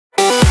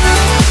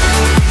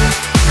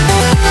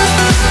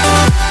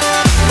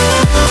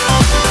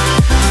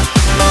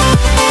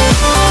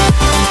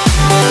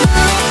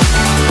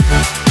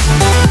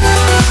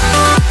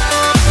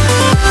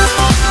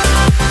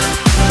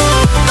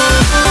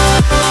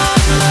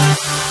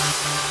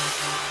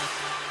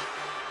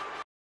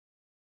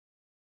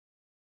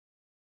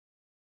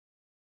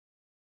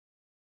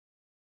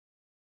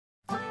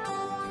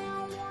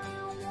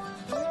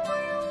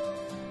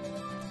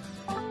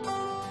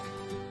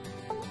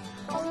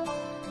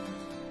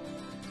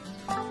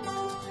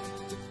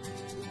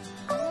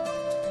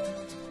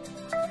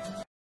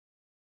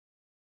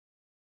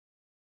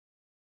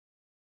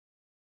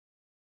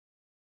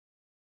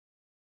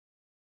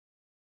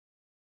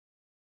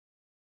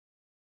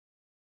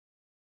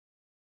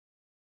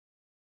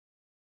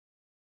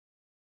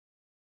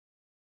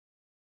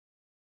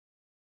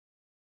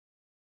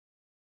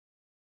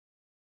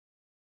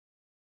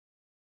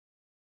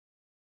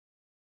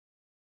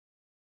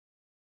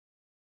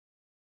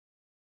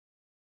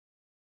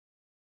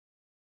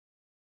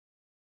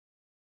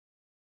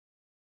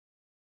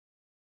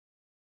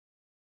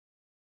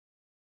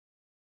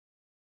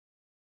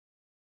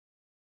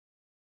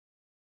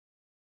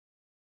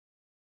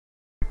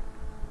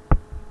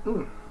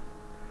Hmm.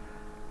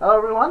 Hello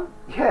everyone.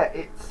 Yeah,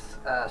 it's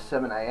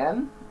 7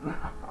 a.m.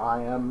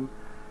 I am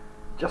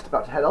just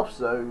about to head off.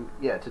 So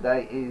yeah,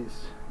 today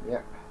is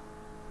the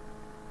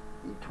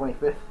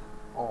 25th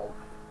of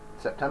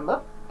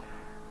September,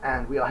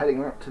 and we are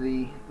heading up to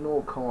the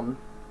Norcon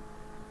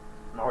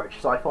Norwich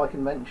sci-fi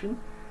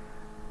convention.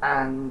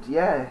 And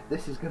yeah,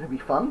 this is going to be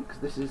fun because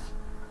this is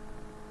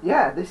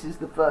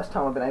the first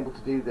time I've been able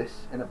to do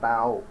this in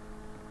about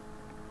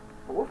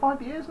 4 or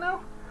 5 years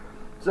now.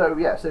 So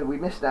yeah, so we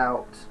missed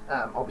out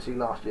obviously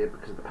last year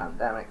because of the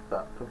pandemic,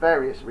 but for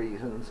various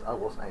reasons I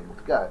wasn't able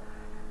to go.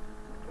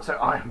 So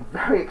I'm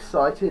very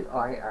excited.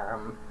 I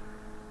am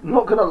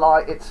not gonna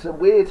lie, it's a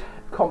weird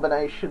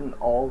combination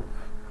of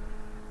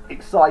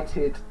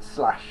excited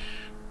slash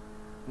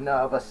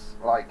nervous.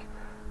 Like,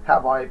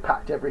 have I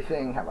packed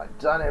everything? Have I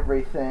done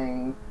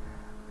everything?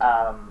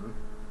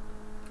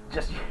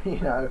 Just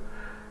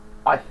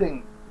I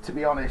think, to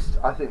be honest,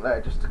 I think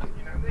they're just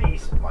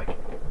these like.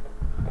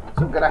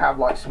 So I'm going to have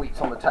like sweets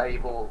on the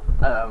table,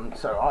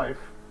 so I've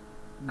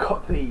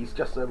got these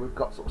just so we've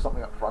got sort of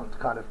something up front to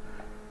kind of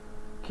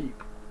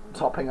keep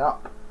topping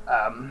up,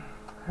 and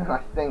I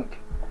think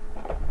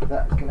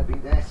that's going to be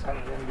this, and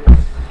then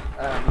this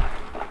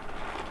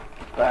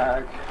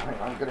bag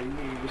I'm going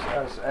to use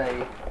as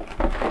a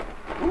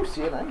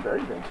CNN,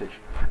 very vintage,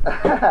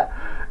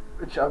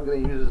 which I'm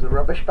going to use as a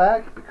rubbish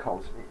bag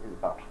because it is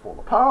about to fall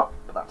apart,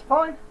 but that's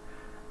fine.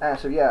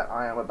 So yeah,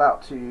 I am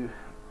about to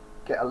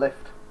get a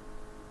lift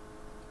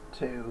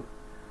to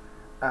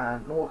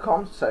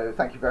Norcon, so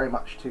thank you very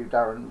much to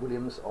Darren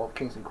Williams of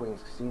Kings and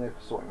Queens Casino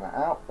for sorting that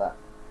out. That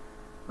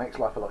makes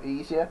life a lot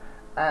easier.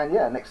 And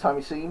yeah, next time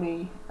you see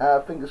me,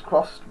 fingers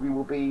crossed, we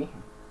will be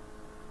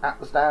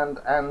at the stand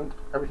and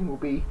everything will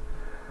be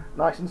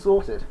nice and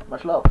sorted.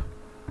 Much love.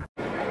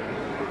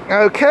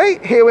 Okay,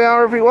 here we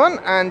are everyone,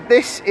 and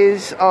this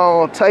is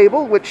our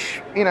table,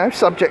 which,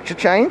 subject to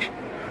change.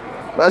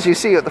 But as you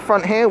see at the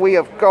front here, we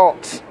have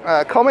got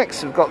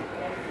comics, we've got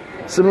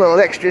some little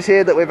extras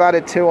here that we've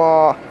added to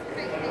our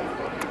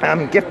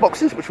gift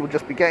boxes, which we'll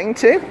just be getting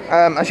to.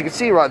 As you can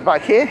see right at the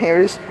back here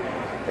is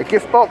a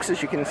gift box,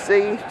 as you can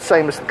see,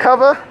 same as the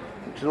cover,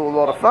 which is all a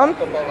lot of fun.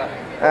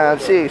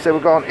 So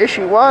we've got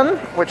issue 1,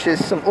 which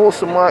is some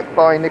awesome work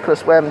by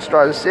Nicholas Webb and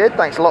Strider Sid.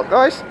 Thanks a lot,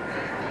 guys.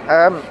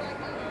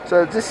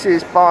 So this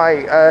is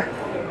by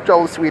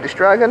Joel the Swedish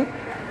Dragon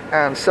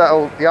and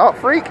Settle the Art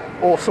Freak.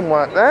 Awesome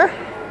work there.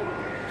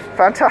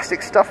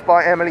 Fantastic stuff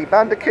by Emily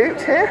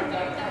Bandicoot here.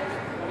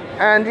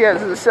 And yeah,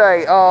 as I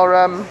say, our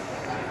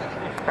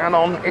and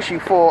on issue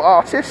 4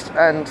 artist,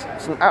 and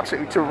some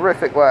absolutely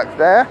terrific work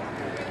there.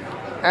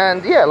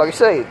 And yeah, like I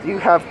say, you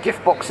have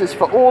gift boxes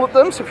for all of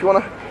them, so if you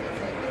want to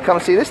come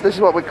and see this is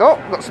what we've got.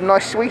 We've got some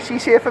nice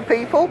sweeties here for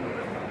people.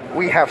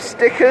 We have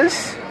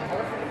stickers.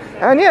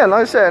 And yeah,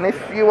 like I say, and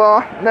if you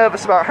are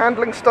nervous about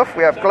handling stuff,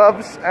 we have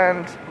gloves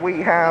and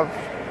we have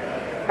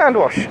hand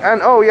wash.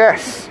 And oh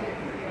yes,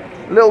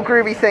 little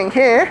groovy thing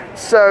here.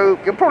 So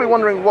you're probably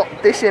wondering what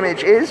this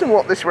image is and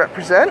what this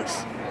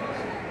represents.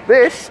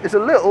 This is a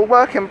little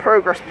work in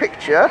progress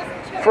picture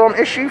from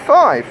issue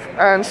 5,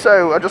 and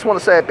so I just want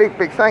to say a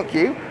big thank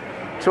you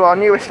to our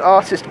newest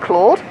artist,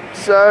 Claude.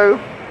 So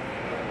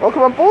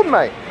welcome on board,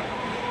 mate.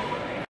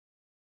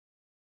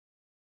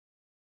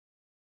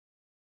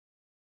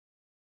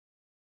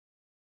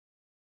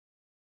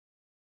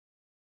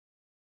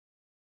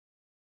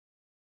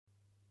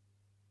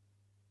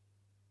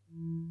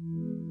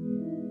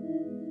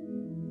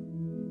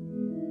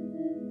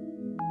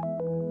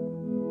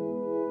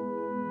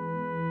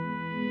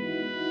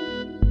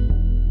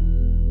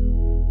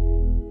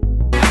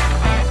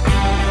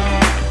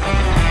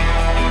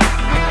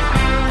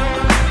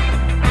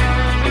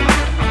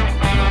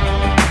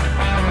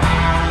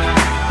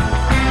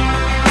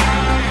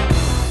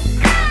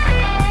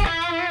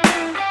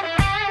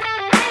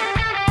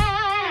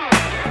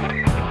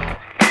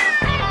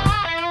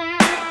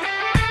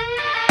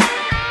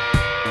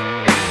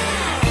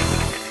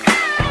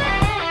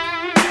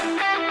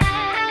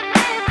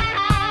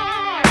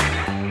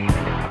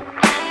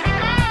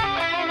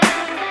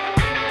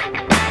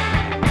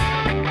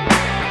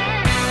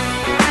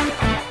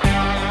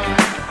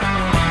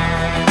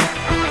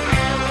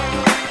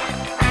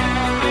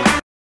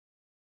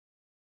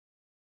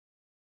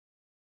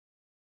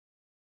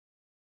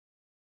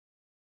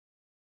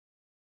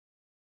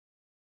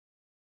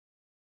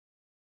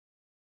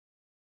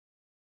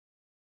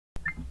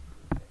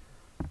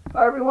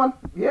 Hi everyone.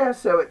 Yeah,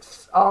 so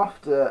it's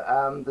after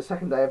the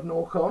second day of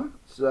Norcon.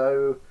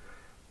 So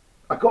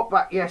I got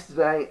back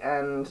yesterday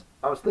and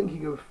I was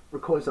thinking of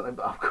recording something,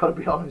 but I've got to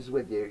be honest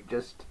with you.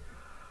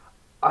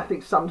 I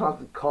think sometimes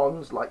with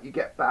cons, like, you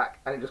get back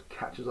and it just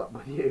catches up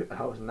with you, and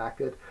I was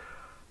knackered.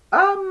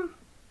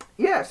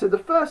 Yeah, so the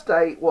first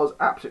day was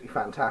absolutely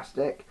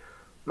fantastic.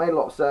 Made a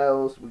lot of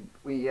sales.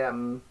 We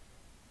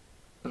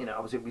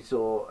obviously we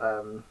saw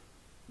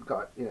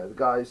the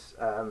guys,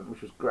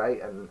 which was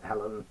great, and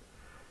Helen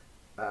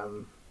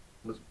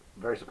was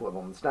very supportive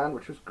on the stand,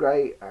 which was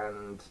great,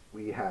 and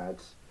we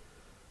had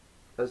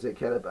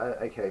Caleb,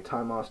 aka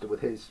Time Master, with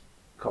his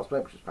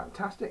cosplay, which was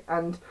fantastic.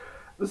 And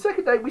the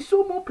second day we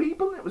saw more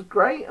people and it was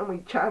great, and we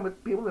chatted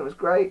with people and it was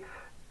great.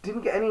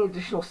 Didn't get any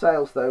additional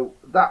sales though.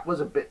 That was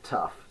a bit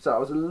tough, so I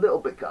was a little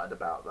bit gutted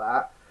about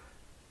that.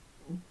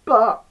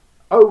 But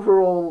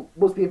overall,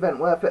 was the event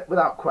worth it?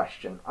 Without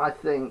question. I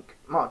think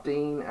Mark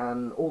Dean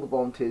and all the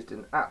volunteers did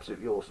an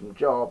absolutely awesome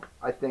job.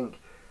 I think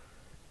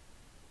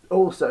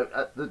also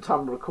at the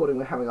time of recording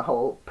we're having a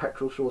whole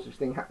petrol shortage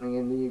thing happening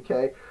in the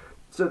UK,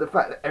 so the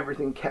fact that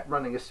everything kept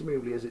running as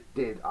smoothly as it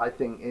did, I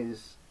think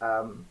is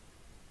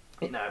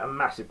you know, a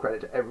massive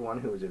credit to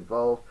everyone who was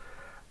involved.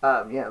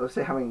 Yeah, let's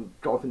say having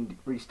Jonathan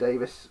Rhys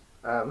Davis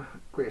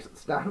greet us at the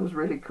stand was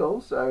really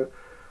cool. So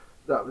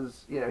that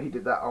was, you know, he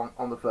did that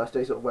on the first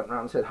day, sort of went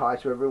around and said hi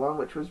to everyone,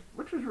 which was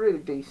really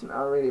decent.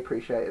 I really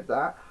appreciated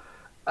that.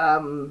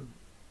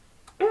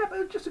 Yeah, but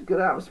it was just a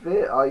good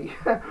atmosphere.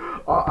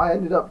 I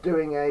ended up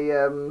doing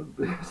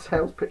a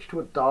sales pitch to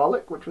a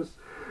Dalek, which was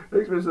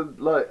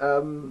like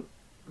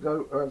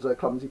as a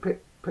clumsy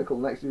pickle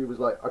next to me was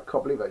like, I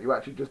can't believe that you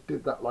actually just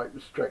did that, like,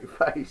 straight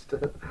faced.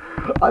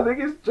 I think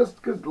it's just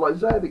because, like I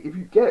say, I think if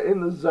you get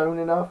in the zone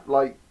enough,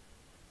 like,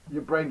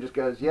 your brain just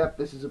goes, yep,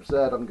 this is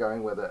absurd, I'm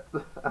going with it.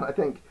 And I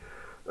think,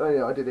 you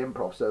know, I did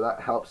improv, so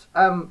that helps.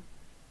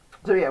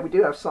 So yeah, we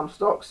do have some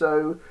stock,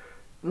 so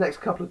next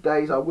couple of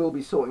days I will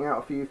be sorting out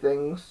a few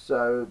things,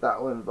 so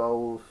that will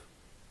involve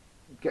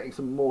getting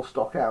some more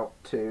stock out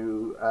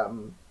to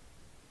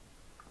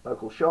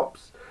local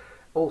shops.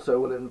 Also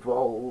will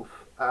involve,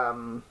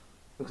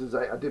 because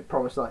I did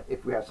promise that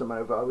if we had some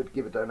over I would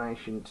give a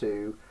donation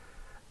to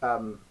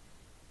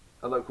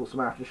a local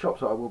Samaritan shop,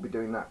 so I will be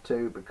doing that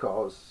too,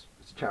 because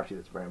it's a charity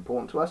that's very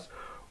important to us.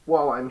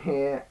 While I'm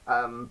here,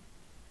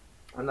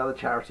 another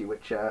charity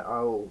which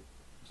I'll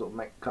sort of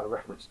make kind of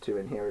reference to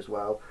in here as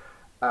well,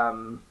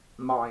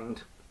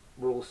 Mind,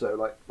 were also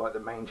like the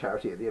main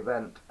charity at the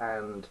event,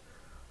 and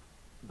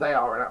they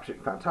are an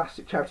absolutely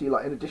fantastic charity.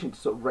 Like, in addition to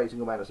sort of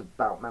raising awareness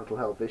about mental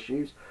health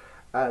issues,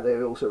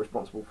 they're also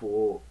responsible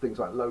for things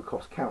like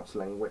low-cost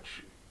counselling,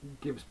 which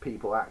gives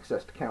people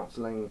access to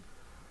counselling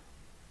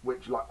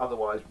which, like,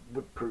 otherwise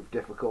would prove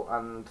difficult,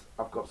 and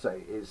I've got to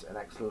say is an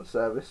excellent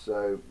service.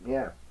 So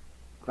yeah,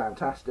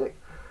 fantastic.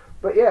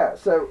 But yeah,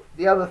 so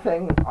the other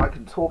thing I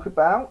can talk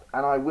about,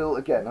 and I will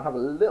again, I'll have a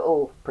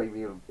little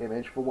preview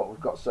image for what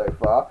we've got so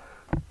far.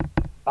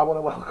 I want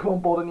to welcome on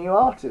board a new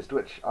artist,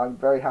 which I'm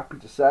very happy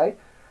to say.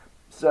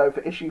 So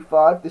for issue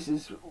 5,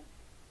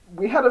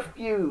 we had a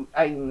few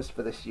aims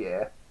for this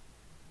year.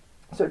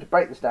 So to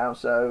break this down,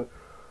 so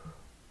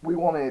we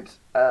wanted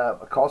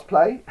a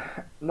cosplay.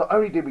 Not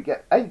only did we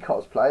get a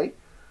cosplay,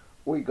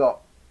 we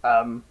got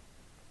Time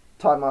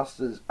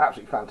Master's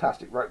absolutely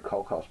fantastic Rope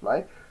Call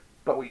cosplay,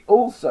 but we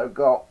also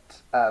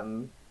got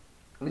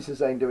Mrs.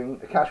 Zane doing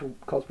a casual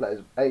cosplay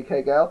as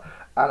AK Girl,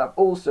 and I've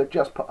also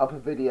just put up a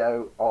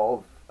video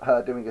of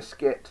her doing a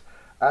skit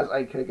as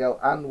AK Girl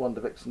and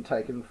Wonder Vixen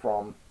taken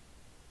from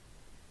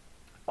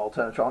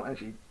Alternatron, and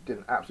she did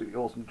an absolutely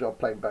awesome job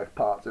playing both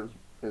parts. It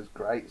was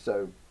great,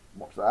 so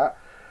watch that.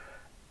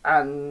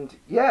 And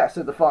yeah,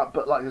 so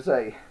but like I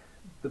say,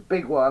 the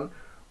big one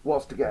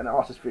was to get an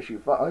artist for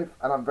issue 5,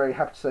 and I'm very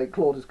happy to say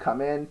Claude has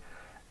come in,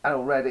 and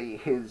already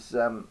his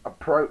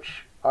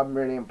approach I'm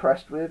really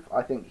impressed with.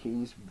 I think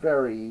he's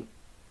very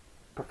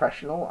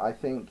professional. I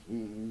think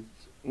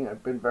he's, you know,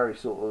 been very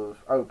sort of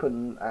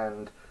open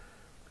and,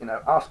 you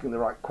know, asking the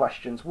right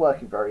questions,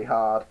 working very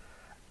hard.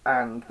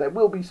 And there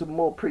will be some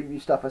more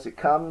preview stuff as it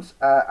comes.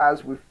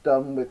 As we've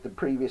done with the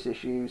previous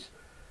issues,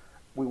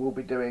 we will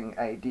be doing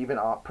a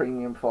DeviantArt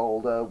premium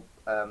folder.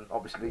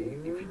 Obviously,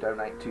 if you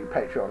donate to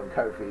Patreon and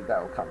Ko-fi,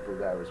 that will come through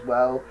there as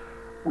well.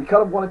 We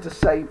kind of wanted to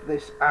save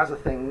this as a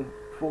thing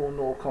for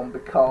Norcon,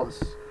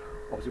 because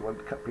obviously we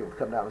wanted people to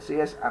come down and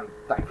see us, and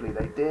thankfully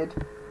they did.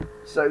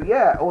 So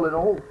yeah, all in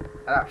all,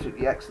 an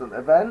absolutely excellent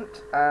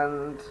event.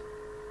 And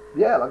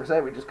yeah, like I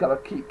say, we just kind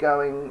of keep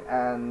going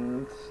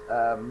and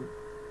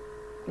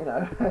you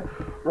know,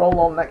 roll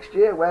on next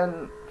year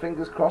when,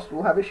 fingers crossed,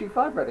 we'll have issue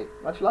 5 ready.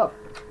 Much love.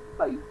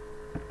 Bye.